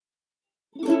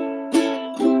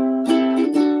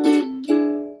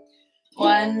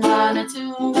one, mana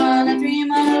two, mana three,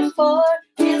 mana four.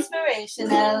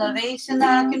 Inspiration, elevation,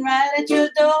 knocking right at your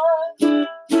door.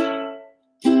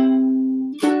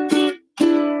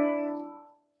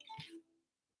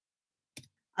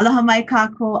 Aloha mai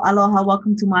kako. Aloha.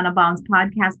 Welcome to Mana Bombs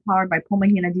podcast powered by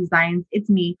Pomahina Designs. It's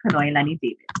me, Kanoilani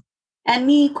David. And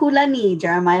me, Kulani,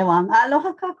 Jeremiah Wang.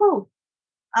 Aloha kako.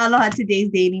 Aloha. Today's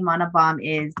daily Mana Bomb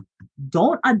is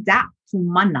don't adapt to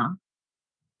mana,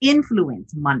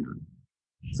 influence mana.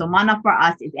 So mana for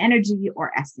us is energy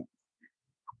or essence.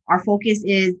 Our focus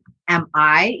is, am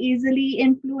I easily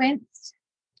influenced?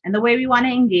 And the way we want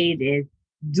to engage is,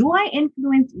 do I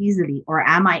influence easily or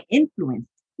am I influenced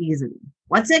easily?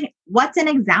 What's an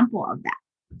example of that?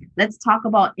 Let's talk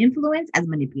about influence as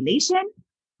manipulation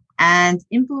and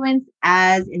influence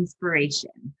as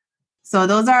inspiration. So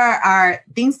those are our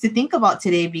things to think about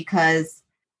today, because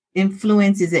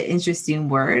influence is an interesting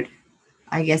word.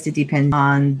 I guess it depends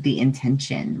on the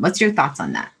intention. What's your thoughts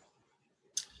on that?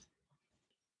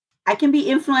 I can be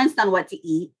influenced on what to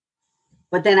eat,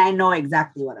 but then I know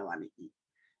exactly what I want to eat.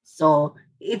 So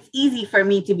it's easy for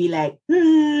me to be like,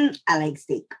 I like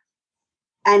steak.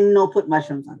 And no put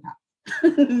mushrooms on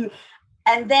top.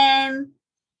 And then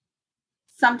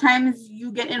sometimes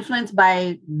you get influenced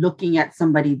by looking at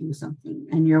somebody do something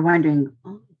and you're wondering,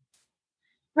 oh,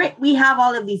 right? We have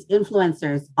all of these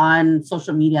influencers on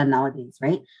social media nowadays,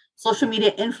 right? Social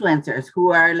media influencers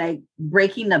who are like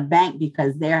breaking the bank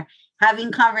because they're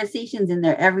having conversations in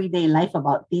their everyday life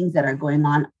about things that are going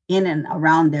on in and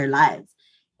around their lives.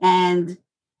 And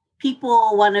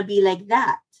people want to be like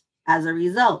that as a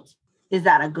result. Is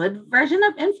that a good version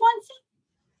of influencing?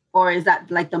 Or is that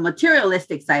like the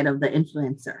materialistic side of the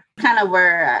influencer? Kind of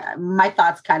where my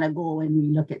thoughts kind of go when we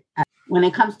look at when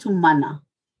it comes to mana.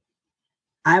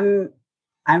 I'm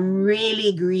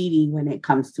really greedy when it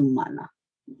comes to mana,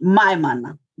 my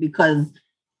mana, because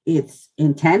it's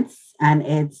intense and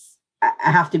I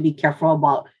have to be careful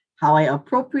about how I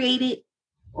appropriate it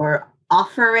or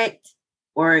offer it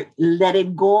or let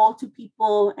it go to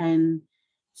people. And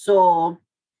so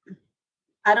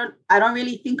I don't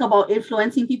really think about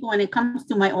influencing people when it comes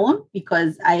to my own,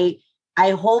 because I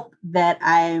hope that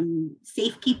I'm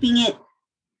safekeeping it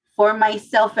for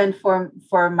myself and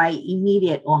for my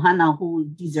immediate ohana who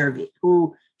deserve it,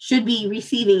 who should be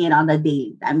receiving it on the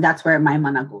daily. And that's where my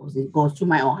mana goes. It goes to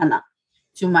my ohana,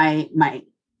 to my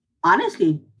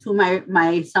honestly, to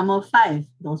my sum of five,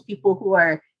 those people who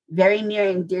are very near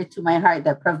and dear to my heart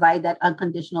that provide that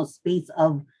unconditional space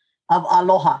of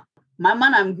aloha. My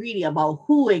mana, I'm greedy about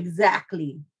who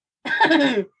exactly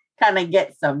kind of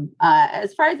gets some.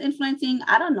 As far as influencing,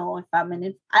 I don't know if I'm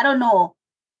I don't know.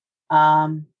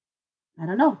 I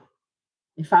don't know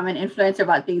if I'm an influencer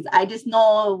about things. I just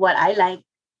know what I like.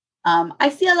 I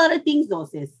see a lot of things though,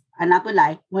 sis. I'm not gonna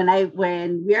lie.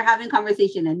 When we're having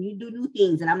conversation and you do new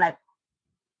things and I'm like,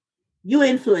 you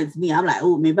influence me. I'm like,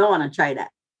 oh, maybe I want to try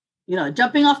that. You know,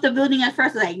 jumping off the building at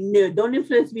first, like, no, don't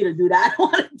influence me to do that. I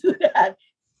don't want to do that.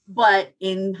 But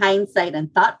in hindsight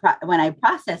and when I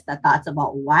process the thoughts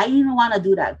about why you don't want to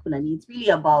do that, Kulani, it's really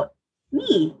about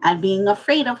me and being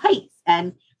afraid of heights.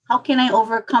 And how can I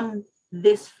overcome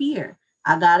this fear?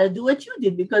 I got to do what you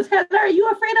did, because Heather, are you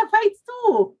afraid of heights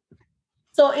too?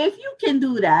 So if you can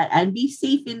do that and be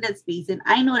safe in that space, and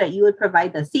I know that you would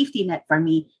provide the safety net for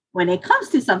me when it comes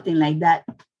to something like that,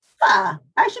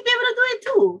 I should be able to do it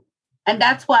too. And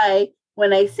that's why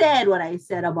when I said what I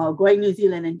said about going New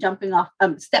Zealand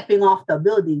and stepping off the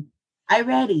building, I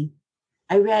ready,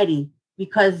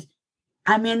 because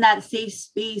I'm in that safe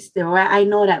space there where I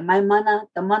know that my mana,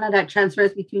 the mana that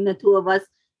transfers between the two of us,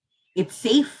 it's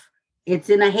safe. It's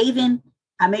in a haven.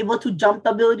 I'm able to jump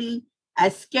the building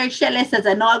as scared shitless as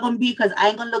I know I'm going to be, because I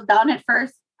ain't going to look down at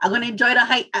first. I'm going to enjoy the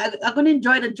height. I'm going to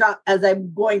enjoy the drop as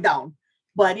I'm going down.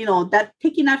 But, you know, that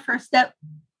taking that first step,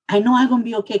 I know I'm going to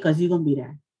be okay because you're going to be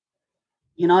there.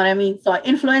 You know what I mean? So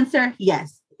influencer,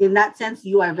 yes. In that sense,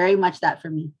 you are very much that for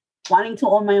me. Wanting to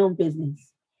own my own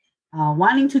business.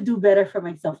 Wanting to do better for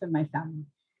myself and my family.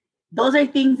 Those are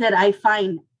things that I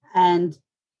find and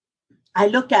I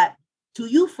look at to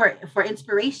you for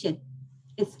inspiration.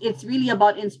 It's really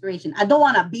about inspiration. I don't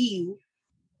want to be you,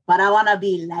 but I want to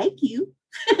be like you.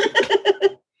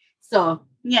 So,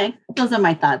 yeah, those are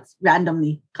my thoughts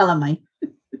randomly. Kalamai.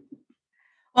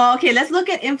 Well, okay, let's look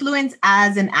at influence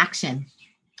as an action.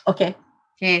 Okay.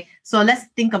 So let's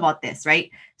think about this, right?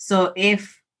 So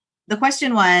if the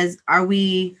question was, are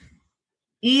we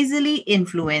easily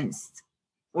influenced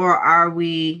or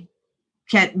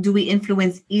do we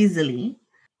influence easily?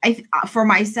 For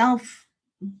myself,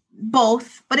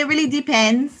 both, but it really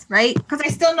depends, right? Because I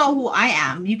still know who I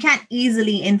am. You can't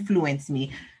easily influence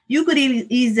me. You could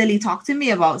easily talk to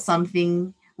me about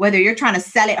something, whether you're trying to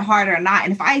sell it hard or not.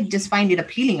 And if I just find it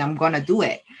appealing, I'm going to do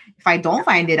it. If I don't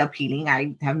find it appealing,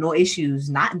 I have no issues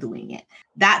not doing it.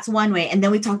 That's one way. And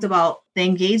then we talked about the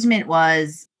engagement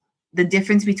was the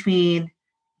difference between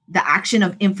the action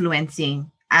of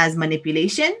influencing as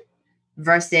manipulation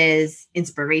versus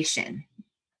inspiration.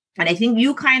 And I think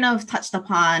you kind of touched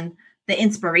upon the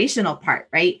inspirational part,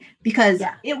 right? Because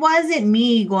it wasn't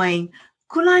me going,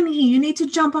 Kulani, you need to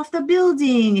jump off the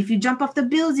building. If you jump off the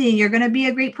building, you're going to be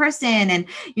a great person. And,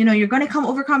 you're going to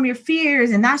overcome your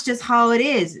fears. And that's just how it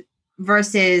is.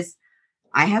 Versus,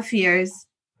 I have fears.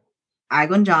 I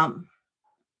gonna jump.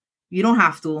 You don't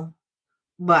have to,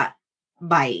 but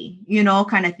bye,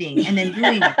 kind of thing. And then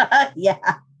doing it. Yeah.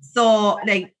 So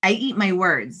like I eat my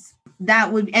words.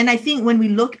 That would, and I think when we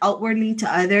look outwardly to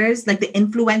others, like the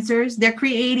influencers, they're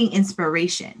creating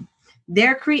inspiration.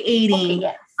 They're creating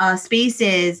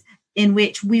spaces in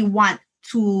which we want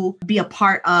to be a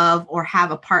part of or have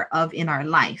a part of in our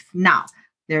life. Now,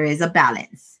 there is a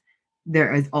balance.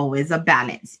 There is always a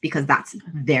balance because that's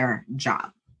their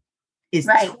job, is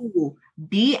to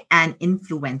be an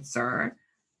influencer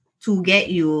to get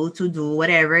you to do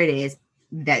whatever it is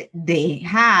that they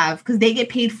have, because they get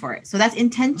paid for it. So that's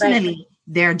intentionally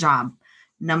their job,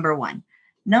 number one.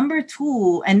 Number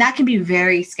two, and that can be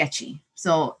very sketchy.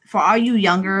 So for all you the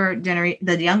younger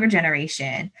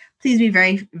generation, please be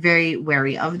very, very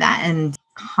wary of that and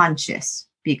conscious,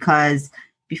 because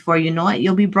before you know it,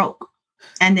 you'll be broke.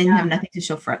 And then you have nothing to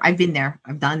show for it. I've been there.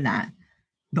 I've done that.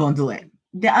 Don't do it.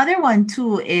 The other one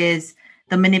too is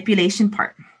the manipulation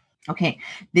part. Okay.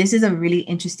 This is a really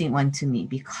interesting one to me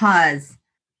because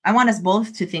I want us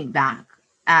both to think back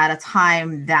at a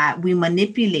time that we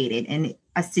manipulated in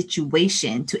a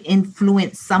situation to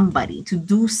influence somebody to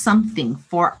do something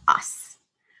for us.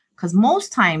 Because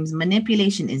most times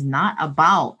manipulation is not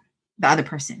about the other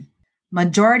person.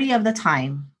 Majority of the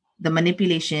time, the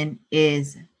manipulation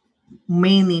is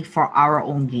mainly for our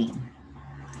own gain.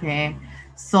 Okay.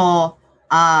 So,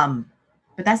 but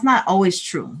that's not always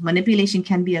true. Manipulation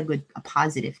can be a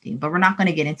positive thing, but we're not going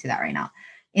to get into that right now.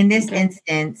 In this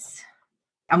instance,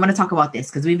 I'm going to talk about this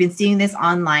because we've been seeing this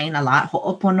online a lot.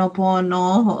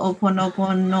 Ho'oponopono,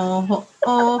 ho'oponopono,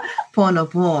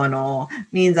 ho'oponopono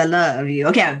means I love you.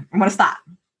 Okay. I'm going to stop.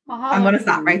 I'm going to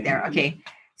stop right there. Okay.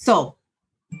 So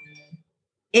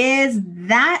is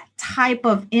that type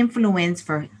of influence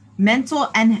for mental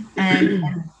and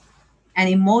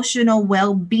emotional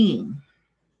well-being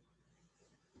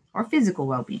or physical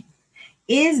well-being,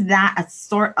 is that a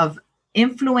sort of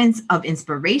influence of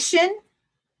inspiration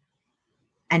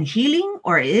and healing,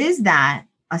 or is that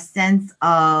a sense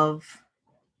of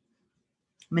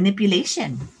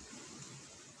manipulation?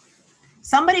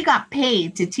 Somebody got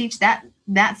paid to teach that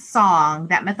song,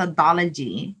 that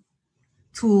methodology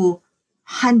to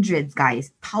hundreds,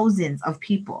 guys, thousands of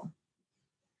people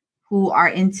who are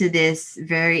into this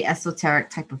very esoteric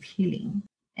type of healing.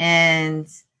 And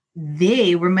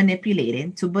they were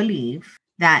manipulated to believe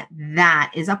that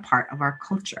that is a part of our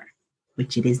culture,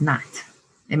 which it is not.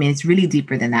 I mean, it's really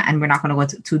deeper than that. And we're not going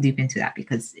to go too deep into that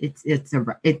because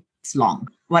it's long.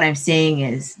 What I'm saying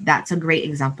is that's a great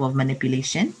example of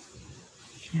manipulation.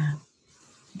 Yeah.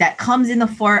 That comes in the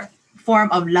form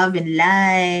of love and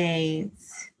light.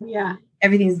 Yeah.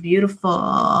 Everything's beautiful.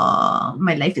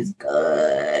 My life is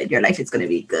good. Your life is going to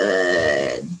be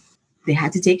good. They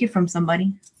had to take it from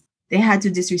somebody. They had to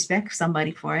disrespect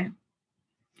somebody for it.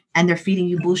 And they're feeding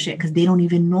you bullshit because they don't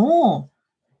even know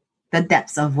the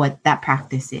depths of what that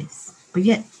practice is. But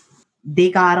yet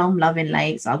they got them love and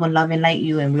light. So I'm going to love and light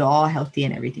you and we're all healthy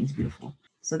and everything's beautiful.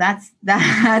 So that's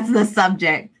the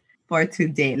subject for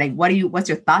today. Like, what's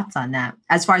your thoughts on that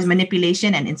as far as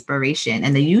manipulation and inspiration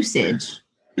and the usage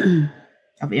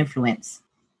of influence?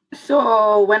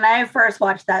 So when I first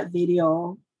watched that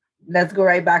video, let's go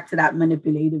right back to that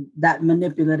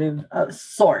manipulative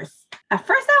source. At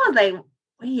first I was like,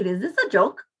 wait, is this a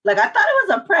joke? Like, I thought it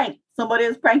was a prank. Somebody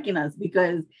was pranking us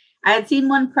because I had seen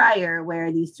one prior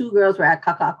where these two girls were at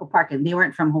Kaka'ako Park and they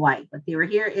weren't from Hawaii, but they were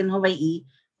here in Hawaii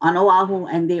on Oahu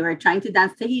and they were trying to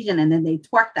dance Tahitian and then they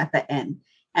twerked at the end.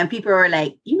 And people were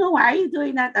like, why are you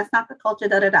doing that? That's not the culture,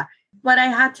 da, da, da. But I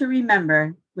had to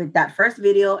remember with that first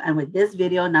video and with this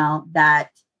video now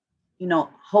that,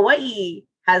 Hawaii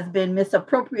has been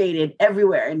misappropriated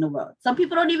everywhere in the world. Some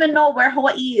people don't even know where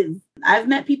Hawaii is. I've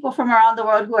met people from around the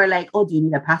world who are like, oh, do you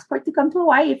need a passport to come to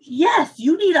Hawaii? Yes,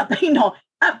 you need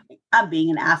I'm being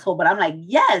an asshole, but I'm like,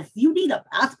 yes, you need a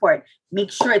passport.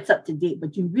 Make sure it's up to date,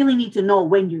 but you really need to know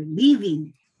when you're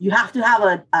leaving. You have to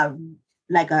have a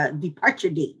departure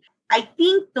date. I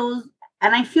think those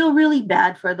And I feel really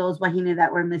bad for those Wahine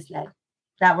that were misled,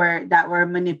 that were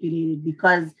manipulated,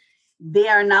 because they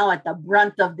are now at the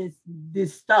brunt of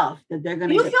this stuff that they're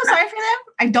gonna. You feel sorry for them?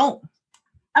 I don't.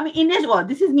 I mean,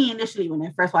 this is me initially when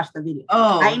I first watched the video.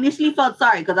 Oh, I initially felt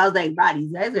sorry because I was like, "Bro,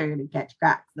 these guys are gonna catch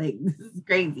cracks. Like, this is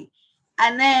crazy."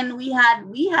 And then we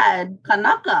had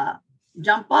Kanaka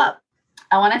jump up.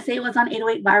 I want to say it was on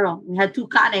 808 Viral. We had two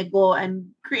Kane go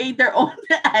and create their own.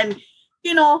 And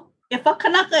if a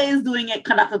Kanaka is doing it,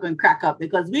 Kanaka can crack up,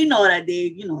 because we know that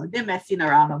they're messing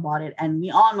around about it, and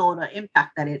we all know the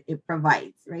impact that it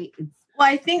provides, right? Well,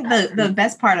 I think the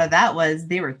best part of that was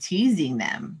they were teasing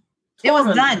them. Totally. It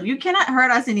was done. You cannot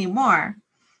hurt us anymore.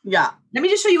 Yeah. Let me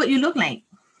just show you what you look like.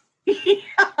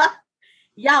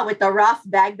 Yeah, with the Ross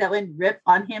bag that went rip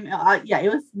on him. Yeah,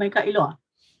 it was my Kailoa.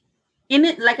 In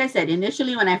it, like I said,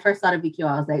 initially when I first saw the video,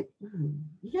 I was like,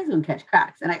 you guys gonna catch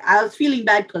cracks. And I was feeling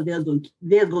bad because they was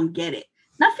gonna get it.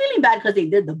 Not feeling bad because they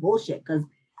did the bullshit. Because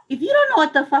if you don't know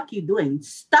what the fuck you're doing,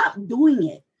 stop doing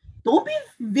it. Don't be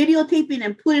videotaping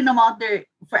and putting them out there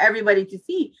for everybody to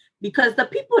see. Because the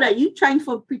people that you trying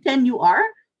to pretend you are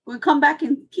will come back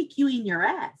and kick you in your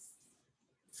ass.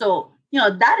 So,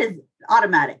 that is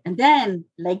automatic. And then,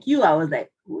 like you, I was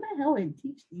like, who the hell would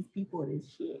teach these people this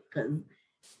shit? Because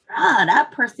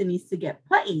that person needs to get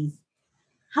praised.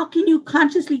 How can you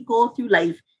consciously go through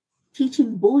life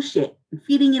teaching bullshit and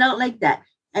feeding it out like that?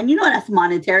 And that's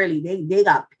monetarily. They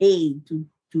got paid to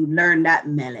learn that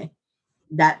mele.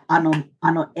 That ano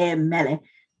mele.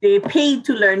 They paid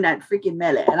to learn that freaking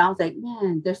mele. And I was like,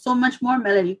 man, there's so much more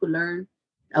mele you could learn.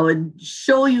 I would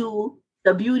show you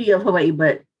the beauty of Hawaii.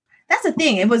 But that's the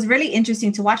thing. It was really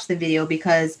interesting to watch the video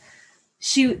because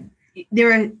they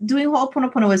were doing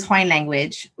Ho'oponopono was Hawaiian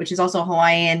language, which is also a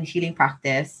Hawaiian healing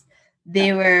practice.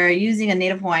 They were using a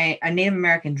Native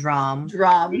American drum.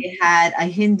 They had a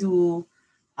Hindu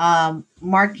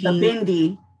marking.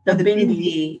 The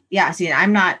bindi. Yeah, see,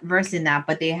 I'm not versed in that,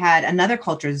 but they had another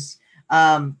culture's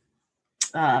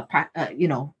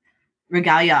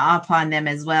regalia upon them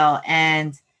as well.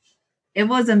 And it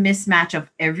was a mismatch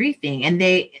of everything.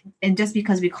 And just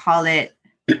because we call it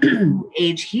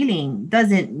age healing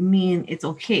doesn't mean it's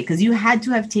okay, because you had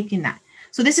to have taken that.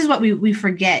 So this is what we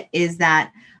forget, is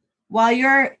that while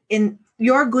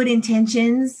your good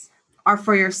intentions are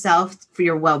for yourself, for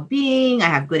your well-being, I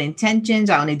have good intentions,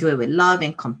 I only do it with love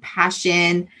and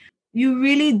compassion, you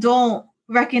really don't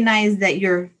recognize that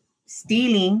you're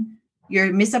stealing,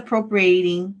 you're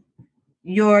misappropriating,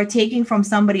 you're taking from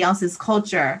somebody else's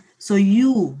culture so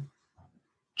you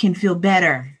can feel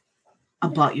better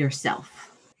about yourself.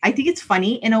 I think it's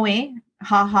funny in a way,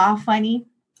 funny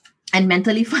and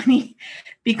mentally funny,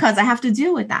 because I have to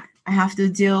deal with that. I had to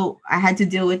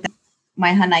deal with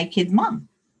my Hanai kid's mom.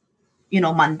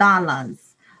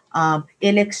 Mandalas,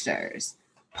 elixirs,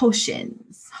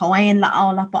 potions, Hawaiian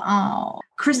la'au lapa'au,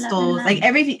 crystals, like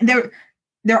everything.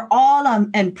 They're all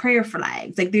and prayer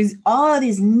flags. Like there's all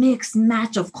these mixed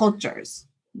match of cultures.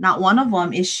 Not one of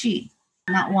them is she.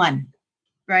 Not one.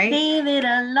 Right? Leave it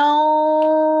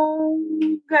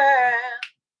alone, girl.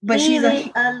 But she's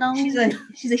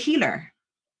a healer.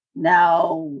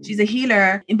 No. She's a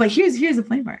healer. But here's the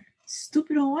funny part.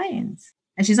 Stupid Hawaiians.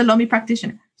 And she's a Lomi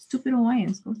practitioner. Stupid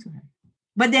Hawaiians go to her.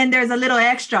 But then there's a little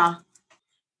extra.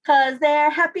 Because they're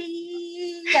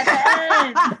happy at the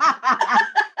end.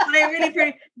 They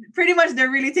really pretty much they're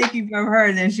really taking from her,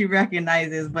 and then she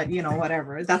recognizes, but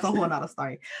whatever. That's a whole nother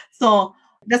story. So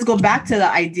let's go back to the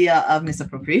idea of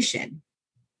misappropriation.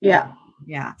 Yeah.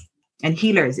 Yeah. And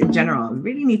healers in general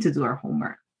really need to do our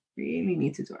homework.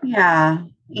 Yeah.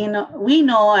 We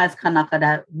know as Kanaka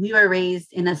that we were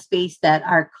raised in a space that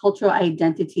our cultural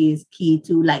identity is key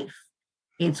to life.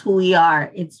 It's who we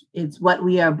are. It's what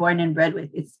we are born and bred with.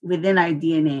 It's within our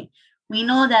DNA. We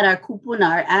know that our kupuna,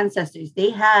 our ancestors,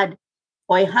 they had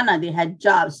oihana, they had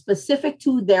jobs specific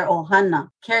to their ohana,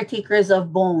 caretakers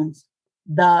of bones,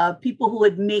 the people who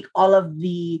would make all of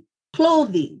the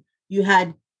clothing. You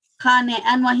had Kane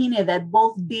and Wahine that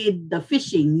both did the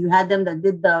fishing. You had them that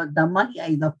did the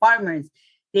mahiai, the farmers.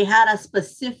 They had a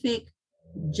specific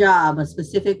job, a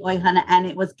specific oihana, and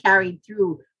it was carried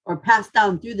through or passed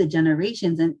down through the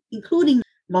generations, and including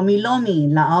lomi,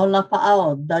 la'au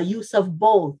lapa'au, the use of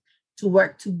both to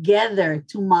work together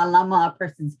to malama a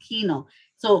person's kino.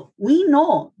 So we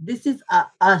know this is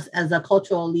us as a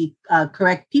culturally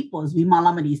correct peoples. We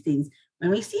malama these things. When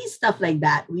we see stuff like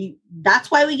that, that's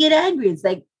why we get angry. It's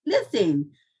like, listen,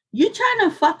 you're trying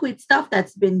to fuck with stuff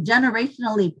that's been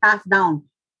generationally passed down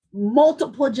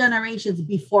multiple generations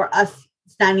before us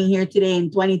standing here today in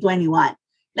 2021.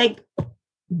 Like,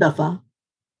 the fuck?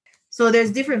 So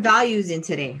there's different values in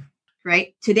today.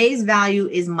 right? Today's value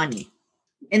is money.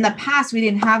 In the past, we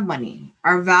didn't have money.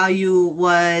 Our value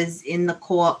was in the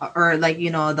coal, or like,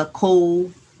 the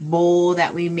coal bowl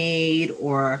that we made,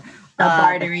 or The the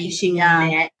bartering, fishing yeah.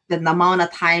 net, the amount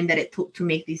of time that it took to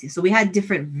make these things. So we had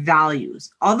different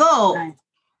values. Although Right.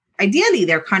 ideally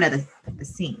they're kind of the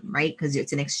same, right? Because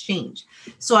it's an exchange.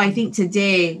 So I think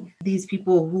today, these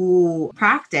people who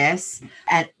practice,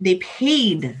 and they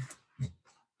paid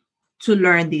to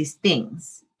learn these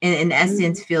things, and in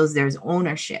essence feels there's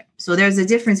ownership. So there's a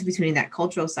difference between that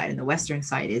cultural side and the Western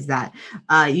side, is that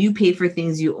you pay for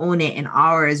things, you own it. And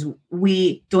ours,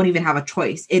 we don't even have a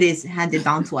choice. It is handed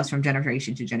down to us from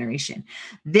generation to generation.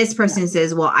 This person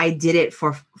says, well, I did it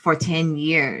for 10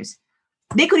 years.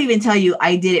 They could even tell you,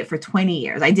 I did it for 20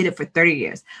 years. I did it for 30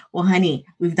 years. Well, honey,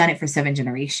 we've done it for 7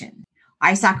 generations.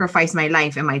 I sacrificed my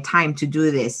life and my time to do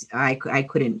this. I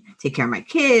couldn't take care of my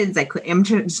kids. I'm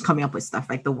just coming up with stuff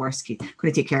like the worst kid.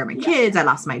 Couldn't take care of my kids. I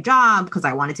lost my job because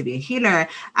I wanted to be a healer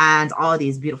and all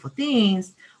these beautiful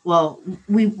things. Well,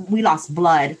 we lost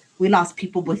blood. We lost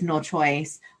people with no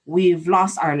choice. We've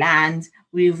lost our land.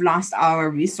 We've lost our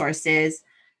resources.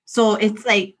 So it's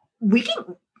like,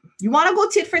 you want to go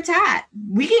tit for tat?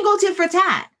 We can go tit for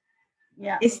tat.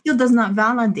 Yeah. It still does not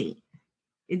validate.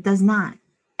 It does not.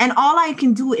 And all I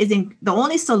can do is, the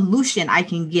only solution I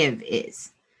can give is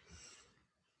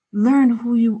learn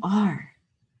who you are.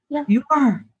 Yeah. You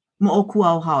are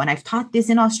Mo'okuauhau. And I've taught this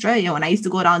in Australia when I used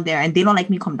to go down there, and they don't like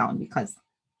me come down because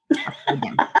of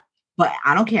them. But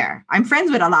I don't care. I'm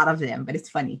friends with a lot of them, but it's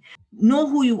funny. Know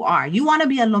who you are. You want to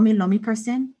be a Lomi Lomi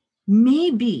person?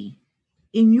 Maybe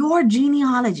in your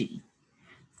genealogy,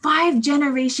 5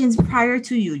 generations prior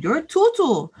to you, your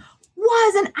tutu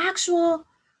was an actual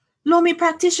Lomi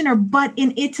practitioner, but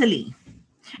in Italy.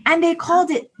 And they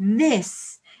called it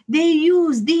this. They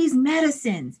use these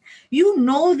medicines. You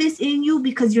know this in you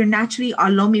because you're naturally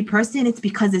a Lomi person. It's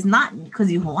because it's not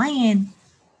because you're Hawaiian.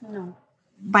 No.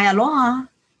 By aloha.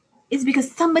 It's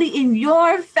because somebody in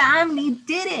your family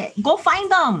did it. Go find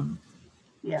them.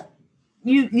 Yeah.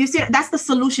 You see, that's the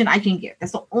solution I can give.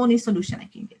 That's the only solution I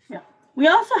can give. Yeah. We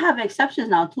also have exceptions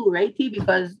now too, right, T?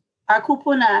 Because our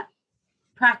kupuna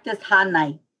practice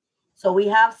hanai. So we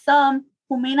have some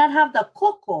who may not have the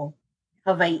koko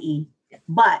Hawaii,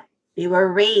 but they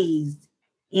were raised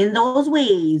in those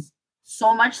ways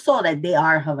so much so that they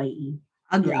are Hawaii.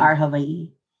 Agreed. They are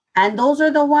Hawaii. And those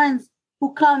are the ones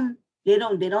who come, they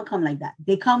don't come like that.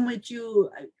 They come with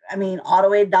you, I mean, all the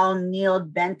way down,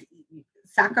 kneeled, bent,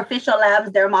 sacrificial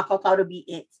lambs, their makakau to be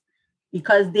it.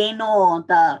 Because they know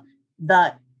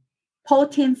the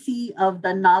potency of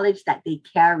the knowledge that they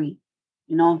carry.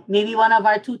 Maybe one of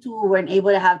our tutu weren't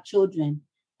able to have children,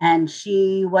 and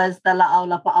she was the la'au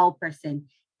lapa'au person.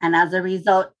 And as a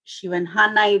result, she went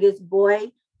hanai, this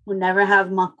boy who never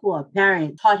have makua,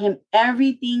 parent, taught him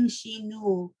everything she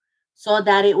knew so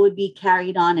that it would be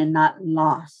carried on and not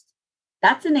lost.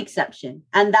 That's an exception.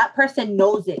 And that person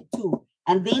knows it too.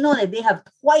 And they know that they have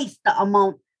twice the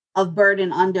amount of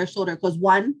burden on their shoulder because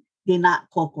 1, they're not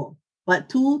koko. But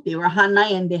 2, they were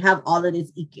hanai and they have all of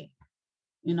this ike.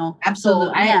 Absolutely.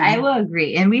 So, yeah. I will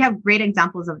agree. And we have great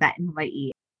examples of that in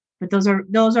Hawaii. But those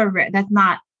are rare. That's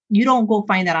not, you don't go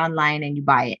find that online and you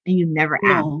buy it and you never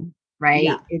ask, right?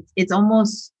 Yeah. It's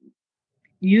almost,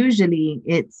 usually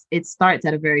it starts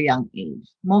at a very young age,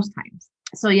 most times.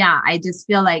 So yeah, I just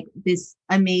feel like this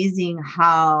amazing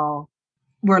how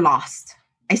we're lost.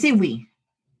 I say we.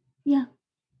 Yeah.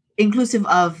 Inclusive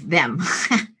of them.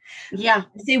 Yeah.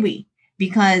 I say we,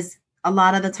 because a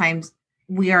lot of the times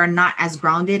we are not as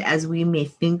grounded as we may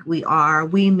think we are.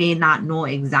 We may not know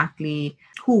exactly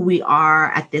who we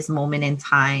are at this moment in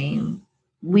time.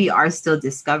 We are still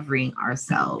discovering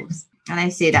ourselves. And I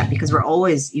say that because we're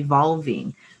always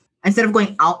evolving. Instead of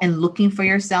going out and looking for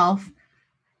yourself,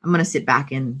 I'm going to sit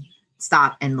back and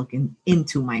stop and look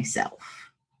into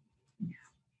myself.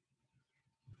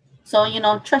 So,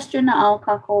 trust your na'au,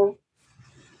 kako.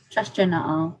 Trust your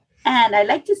na'au. And I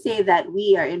like to say that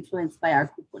we are influenced by our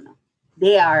kupuna.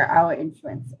 They are our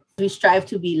influencers. We strive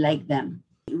to be like them.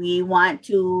 We want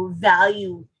to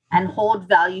value and hold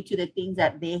value to the things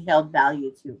that they held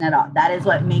value to. That is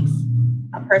what makes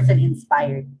a person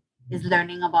inspired, is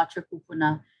learning about your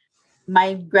kupuna.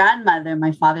 My grandmother,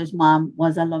 my father's mom,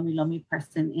 was a Lomi Lomi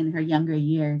person in her younger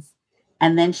years.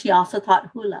 And then she also taught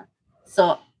hula.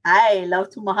 So I love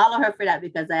to mahalo her for that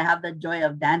because I have the joy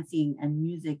of dancing and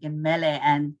music and mele.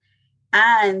 And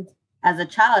as a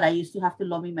child, I used to have to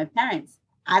Lomi my parents.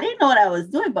 I didn't know what I was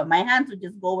doing, but my hands would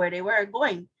just go where they were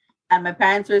going. And my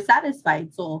parents were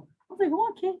satisfied. So I was like, oh,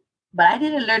 okay. But I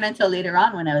didn't learn until later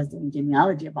on when I was doing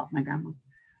genealogy about my grandma.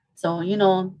 So,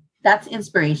 that's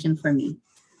inspiration for me.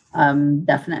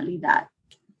 Definitely that.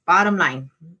 Bottom line,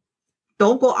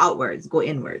 don't go outwards, go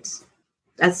inwards.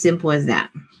 As simple as that.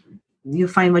 You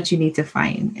find what you need to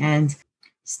find and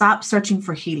stop searching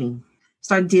for healing.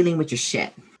 Start dealing with your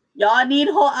shit. Y'all need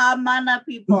Ho'a mana,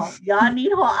 people. Y'all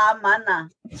need Ho'a mana.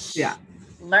 Yeah.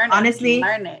 Learn it. Honestly,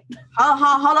 Learn it.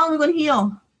 How long are we going to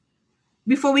heal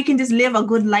before we can just live a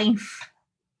good life?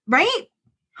 Right?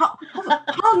 How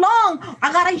long?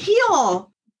 I got to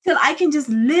heal till I can just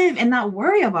live and not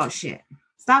worry about shit.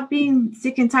 Stop being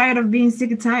sick and tired of being sick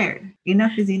and tired.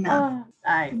 Enough is enough.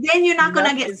 Then you're not going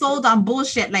to get sold on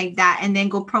bullshit like that and then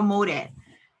go promote it.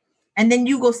 And then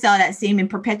you go sell that same and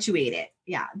perpetuate it.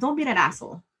 Yeah. Don't be that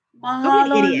asshole.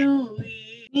 Don't be an idiot.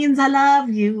 Means I love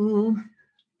you.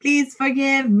 Please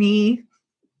forgive me.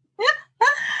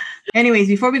 Anyways,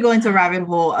 before we go into a rabbit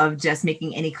hole of just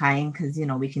making any kind, because, you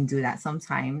know, we can do that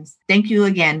sometimes. Thank you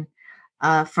again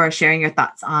for sharing your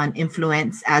thoughts on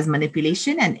influence as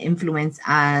manipulation and influence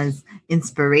as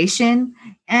inspiration.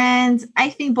 And I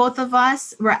think both of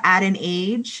us were at an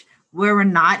age where we're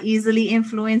not easily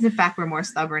influenced. In fact, we're more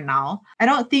stubborn now. I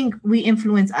don't think we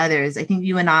influence others. I think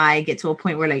you and I get to a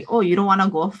point where like, oh, you don't want to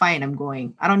go? Fine, I'm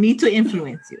going. I don't need to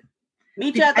influence you.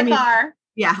 Meet you at the car.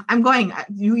 Yeah, I'm going.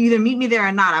 You either meet me there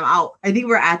or not. I'm out. I think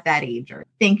we're at that age.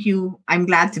 Thank you. I'm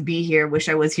glad to be here. Wish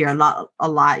I was here a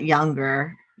lot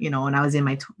younger, you know, when I was in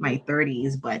my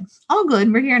 30s, but all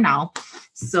good. We're here now.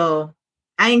 So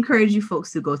I encourage you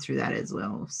folks to go through that as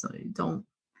well. So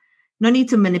no need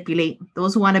to manipulate.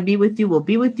 Those who want to be with you will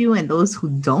be with you, and those who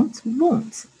don't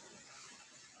won't.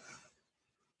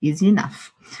 Easy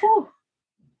enough.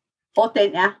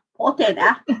 Potent.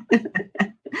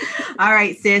 All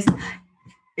right, sis.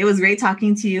 It was great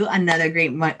talking to you. Another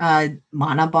great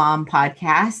Mana Bomb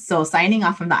podcast. So signing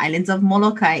off from the islands of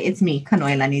Molokai, it's me,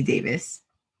 Kanoilani Davis.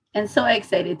 And so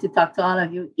excited to talk to all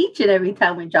of you each and every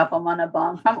time we drop a Mana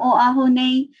Bomb. From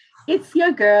Oahune, it's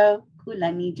your girl,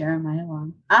 Kulani Jeremiah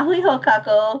Wong. Ahui ho,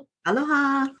 Kako.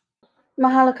 Aloha.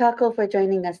 Mahalo, Kako, for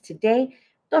joining us today.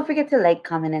 Don't forget to like,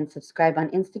 comment, and subscribe on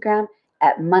Instagram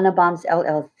at Mana Bombs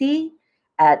LLC,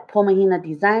 at Pomahina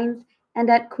Designs, and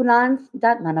at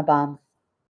kulans.manabombs.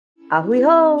 Ahui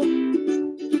ho!